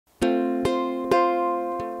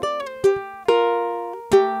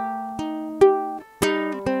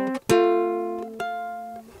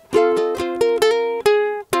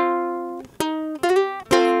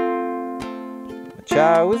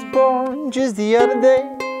guy was born just the other day.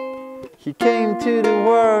 He came to the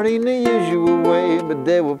world in the usual way, but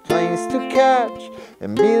there were planes to catch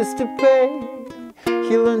and bills to pay.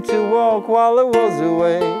 He learned to walk while I was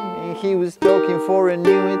away, and he was talking for a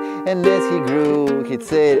new it. And as he grew, he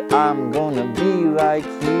said, I'm gonna be like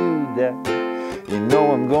you, Dad. You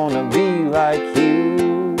know I'm gonna be like you.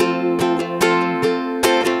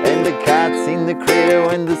 And the cat's in the cradle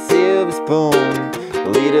and the silver spoon,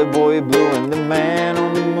 the little boy blue and the man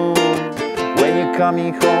on the moon. When you're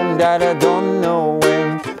coming home, Dad, I don't know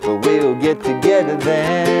when, but we'll get together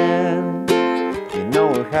then. You know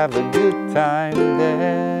we'll have a good time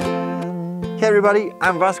then. Hey everybody,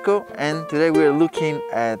 I'm Vasco, and today we're looking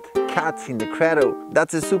at Cats in the Cradle.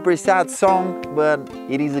 That's a super sad song, but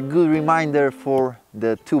it is a good reminder for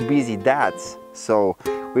the two busy dads. So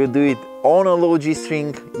we'll do it on a low G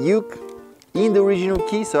string uke in the original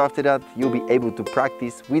key, so after that you'll be able to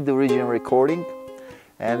practice with the original recording.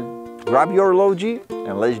 And grab your low G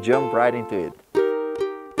and let's jump right into it.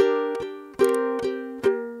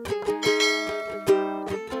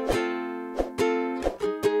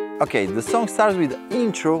 Okay, the song starts with the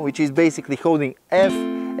intro, which is basically holding F,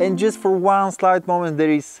 and just for one slight moment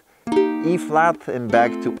there is E flat and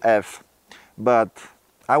back to F. But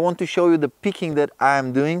I want to show you the picking that I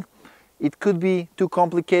am doing. It could be too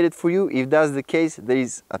complicated for you. If that's the case, there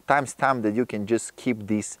is a timestamp that you can just skip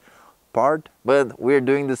this part. But we're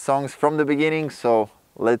doing the songs from the beginning, so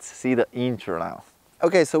let's see the intro now.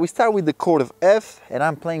 Okay, so we start with the chord of F, and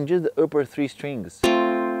I'm playing just the upper three strings.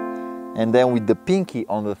 And then with the pinky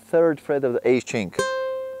on the third fret of the A string.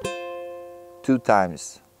 2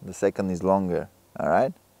 times. The second is longer, all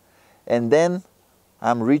right? And then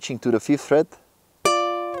I'm reaching to the 5th fret,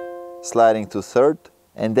 sliding to 3rd,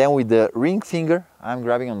 and then with the ring finger, I'm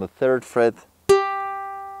grabbing on the 3rd fret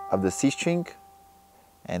of the C string,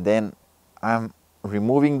 and then I'm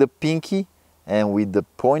removing the pinky, and with the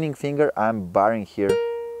pointing finger, I'm barring here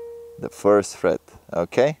the 1st fret,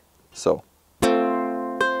 okay? So.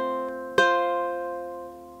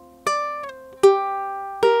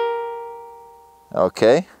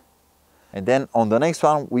 Okay, and then on the next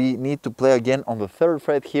one we need to play again on the 3rd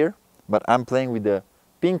fret here, but I'm playing with the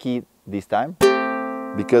pinky this time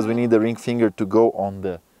because we need the ring finger to go on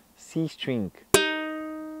the C string.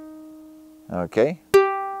 Okay,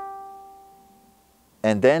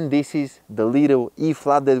 and then this is the little E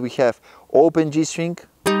flat that we have. Open G string,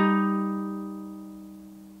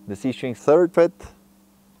 the C string 3rd fret,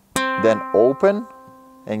 then open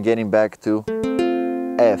and getting back to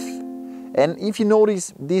F. And if you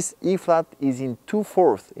notice, this E flat is in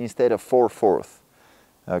 2/4 instead of 4/4.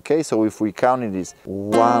 Okay, so if we count it is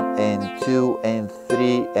 1 and 2 and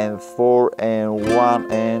 3 and 4 and 1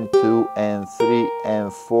 and 2 and 3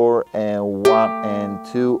 and 4 and 1 and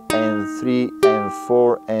 2 and 3 and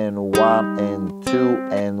 4 and 1 and 2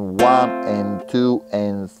 and 1 and 2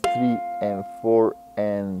 and 3 and 4,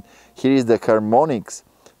 and here is the harmonics.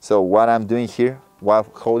 So what I'm doing here while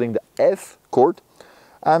holding the F chord,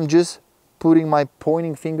 I'm just putting my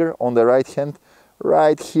pointing finger on the right hand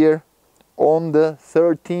right here on the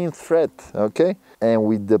 13th fret, okay? And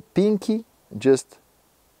with the pinky just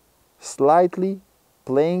slightly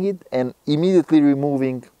playing it and immediately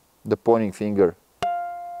removing the pointing finger.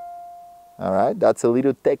 All right, that's a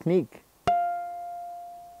little technique.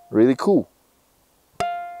 Really cool.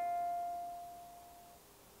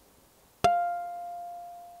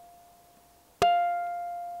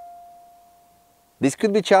 This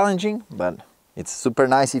could be challenging, but it's super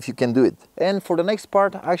nice if you can do it. And for the next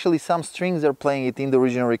part, actually some strings are playing it in the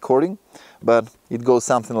original recording, but it goes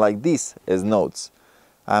something like this as notes.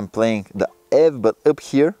 I'm playing the F, but up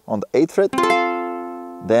here on the 8th fret,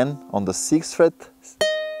 then on the 6th fret,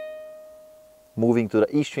 moving to the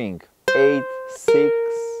E string, 8, 6,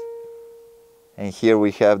 and here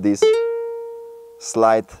we have this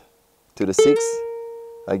slide to the 6,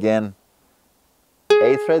 again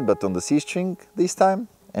 8th fret, but on the C string this time,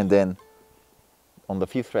 and then on the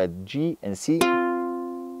 5th fret G and C,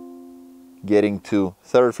 getting to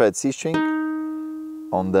 3rd fret C string,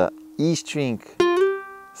 on the E string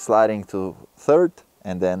sliding to 3rd,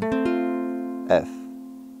 and then F.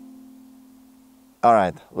 All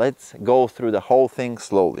right, let's go through the whole thing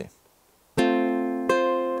slowly.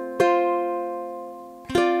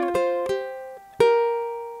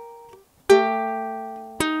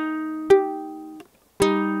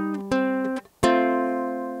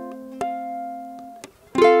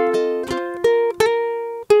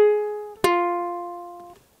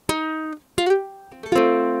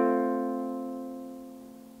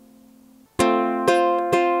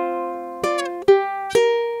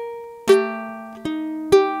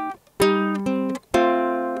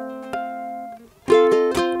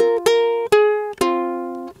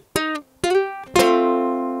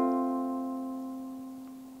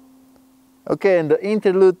 Okay, and the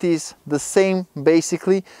interlude is the same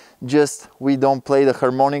basically, just we don't play the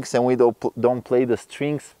harmonics and we don't play the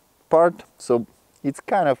strings part, so it's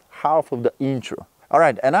kind of half of the intro.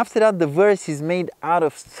 Alright, and after that the verse is made out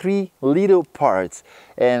of 3 little parts,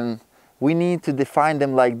 and we need to define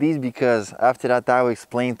them like this because after that I will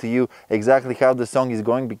explain to you exactly how the song is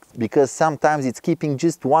going, because sometimes it's keeping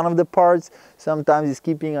just one of the parts, sometimes it's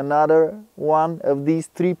keeping another one of these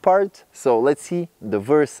 3 parts. So let's see the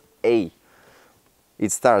verse A.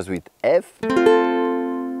 It starts with F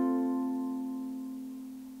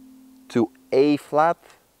to A flat.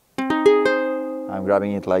 I'm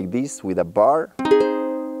grabbing it like this with a bar.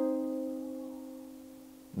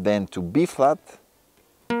 Then to B flat.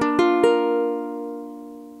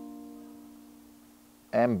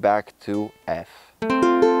 And back to F.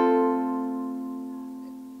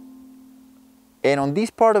 And on this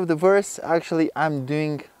part of the verse, actually I'm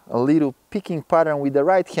doing a little picking pattern with the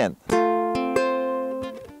right hand.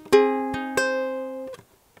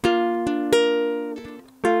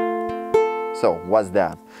 So what's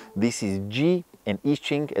that? This is G and E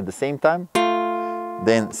string at the same time,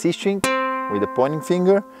 then C string with the pointing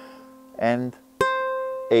finger and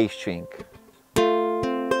A string.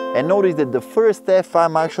 And notice that the first F,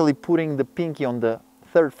 I'm actually putting the pinky on the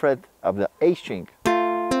 3rd fret of the A string.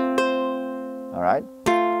 Alright?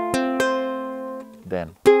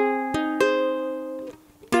 Then.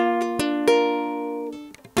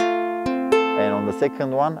 And on the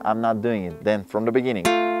second one, I'm not doing it. Then from the beginning,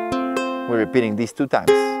 we're repeating these 2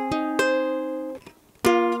 times.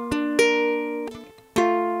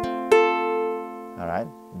 Alright?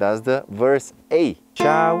 That's the verse A.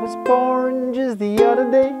 Child was born just the other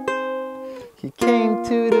day. He came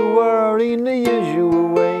to the world in the usual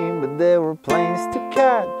way, but there were planes to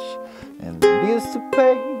catch and bills to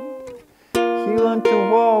pay. He learned to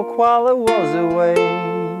walk while I was away.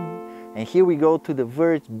 And here we go to the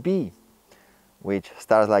verse B, which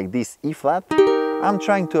starts like this, E flat. I'm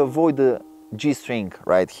trying to avoid the G string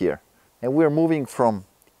right here. And we're moving from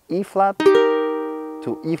E flat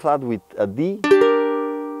to E flat with a D,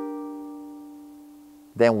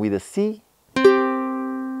 then with a C,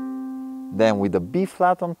 then with a B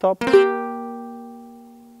flat on top,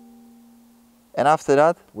 and after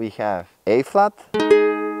that we have A flat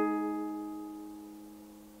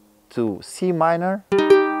to C minor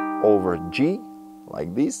over G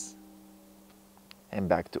like this and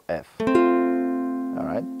back to F.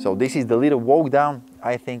 Alright, so this is the little walk down.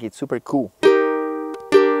 I think it's super cool.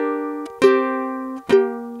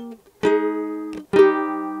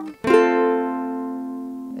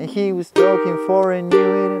 And he was talking for a new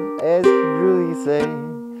and as he grew he said,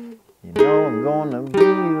 you know I'm gonna be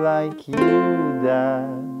like you, Dad.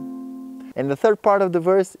 And the 3rd part of the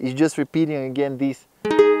verse is just repeating again this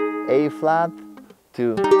A flat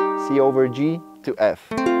to C over G to F.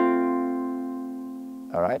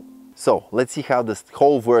 Alright, so let's see how this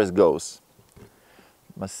whole verse goes.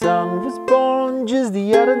 My son was born just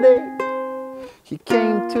the other day. He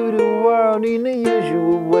came to the world in the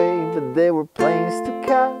usual way, but there were planes to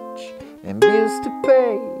catch and bills to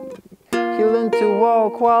pay. He learned to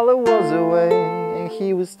walk while I was away, and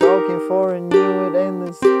he was talking for a new it, and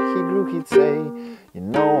as he grew he'd say, you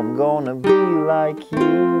know I'm gonna be like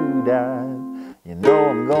you, Dad. You know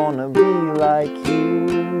I'm gonna be like you.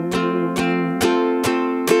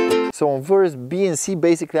 So on verse B and C,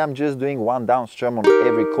 basically I'm just doing 1 down strum on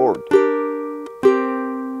every chord.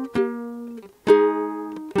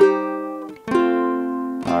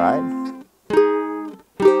 Alright?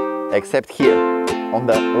 Except here, on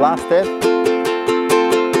the last F,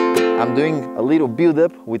 I'm doing a little build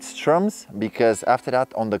up with strums, because after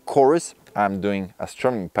that on the chorus I'm doing a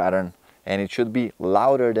strumming pattern and it should be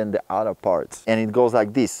louder than the other parts. And it goes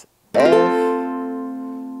like this: F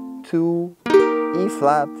to E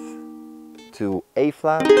flat to A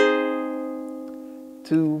flat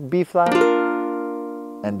to B flat,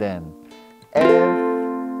 and then F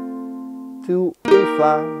to E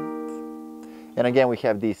flat, and again we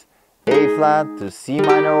have this A flat to C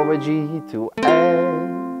minor over G to F,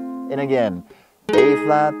 and again A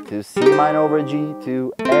flat to C minor over G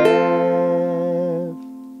to F.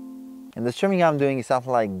 And the strumming I'm doing is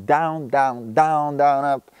something like down, down, down, down,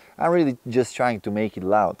 up. I'm really just trying to make it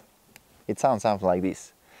loud. It sounds something like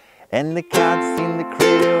this. And the cat's in the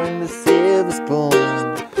cradle and the silver spoon,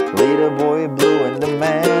 little boy blue and the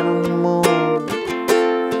man on the moon.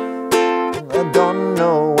 I don't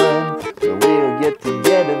know when, but we'll get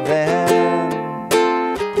together then.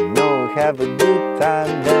 You know we'll have a good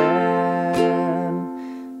time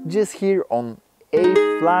then. Just here on A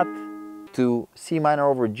flat to C minor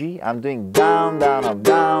over G, I'm doing down, down, up,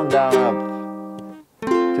 down, down, up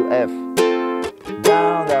to F.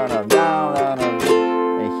 down, up, down, down, up.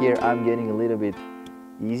 And here I'm getting a little bit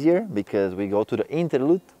easier because we go to the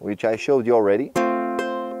interlude, which I showed you already.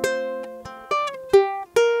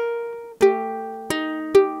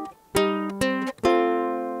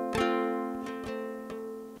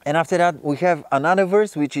 And after that we have another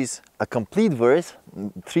verse, which is a complete verse,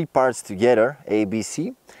 3 parts together, A, B,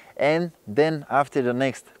 C. And then after the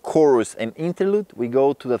next chorus and interlude, we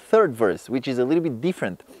go to the third verse, which is a little bit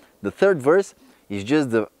different. The third verse is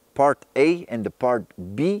just the part A and the part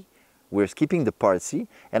B. We're skipping the part C.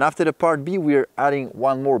 And after the part B, we're adding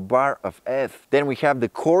one more bar of F. Then we have the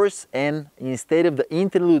chorus, and instead of the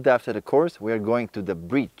interlude after the chorus, we are going to the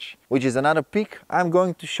bridge, which is another pick. I'm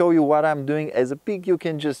going to show you what I'm doing as a pick. You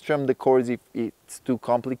can just strum the chords if it's too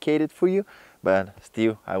complicated for you, but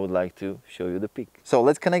still, I would like to show you the pick. So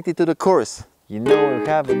let's connect it to the chorus. You know we'll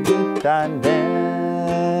have a good time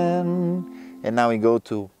then. And now we go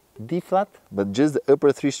to D flat, but just the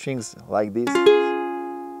upper 3 strings like this.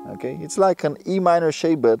 Okay, it's like an E minor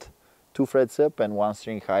shape, but 2 frets up and 1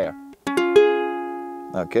 string higher.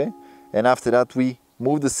 Okay, and after that we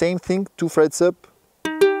move the same thing, 2 frets up,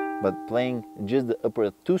 but playing just the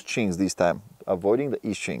upper 2 strings this time, avoiding the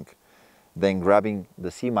E string. Then grabbing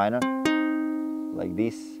the C minor, like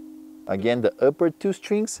this. Again, the upper 2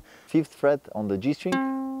 strings, 5th fret on the G string,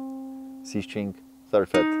 C string, 3rd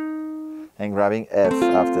fret, and grabbing F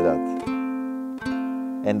after that.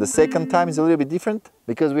 And the second time is a little bit different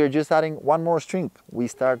because we are just adding 1 more string. We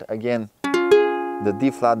start again the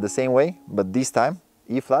D flat the same way, but this time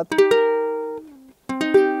E flat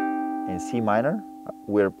and C minor.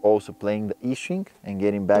 We're also playing the E string and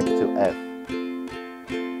getting back to F.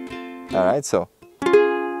 Alright, so.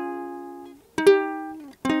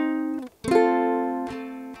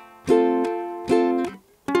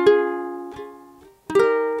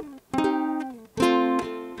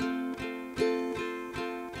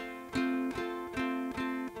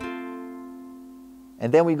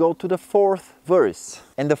 And then we go to the 4th verse.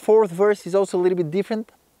 And the 4th verse is also a little bit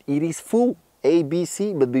different. It is full A, B,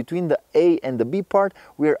 C, but between the A and the B part,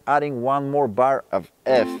 we're adding 1 more bar of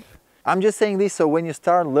F. I'm just saying this so when you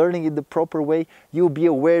start learning it the proper way, you'll be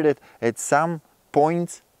aware that at some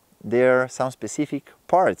points there are some specific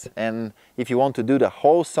parts. And if you want to do the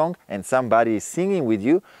whole song and somebody is singing with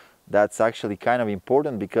you, that's actually kind of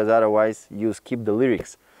important because otherwise you skip the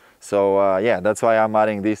lyrics. So yeah, that's why I'm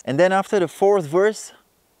adding this. And then after the 4th verse,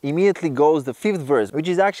 immediately goes the 5th verse, which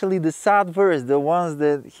is actually the sad verse, the ones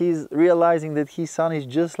that he's realizing that his son is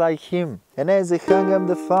just like him. And as I hung up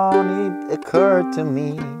the phone, it occurred to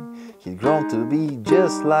me, he'd grown to be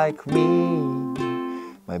just like me.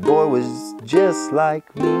 My boy was just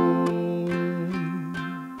like me.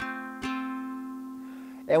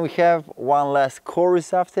 And we have one last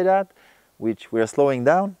chorus after that, which we're slowing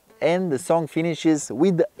down. And the song finishes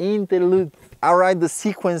with the interlude. I'll write the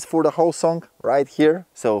sequence for the whole song right here,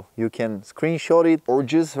 so you can screenshot it or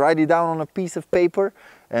just write it down on a piece of paper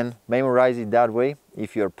and memorize it that way.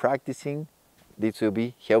 If you're practicing, this will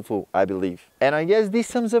be helpful, I believe. And I guess this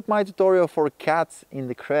sums up my tutorial for Cats in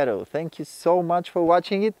the Cradle. Thank you so much for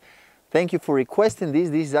watching it. Thank you for requesting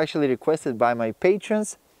this. This is actually requested by my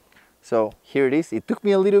patrons. So here it is. It took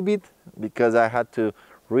me a little bit because I had to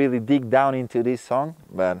really dig down into this song,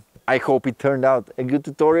 but I hope it turned out a good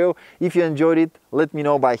tutorial. If you enjoyed it, let me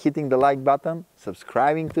know by hitting the like button,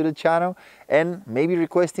 subscribing to the channel, and maybe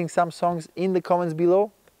requesting some songs in the comments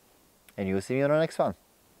below. And you'll see me on the next one.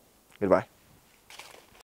 Goodbye.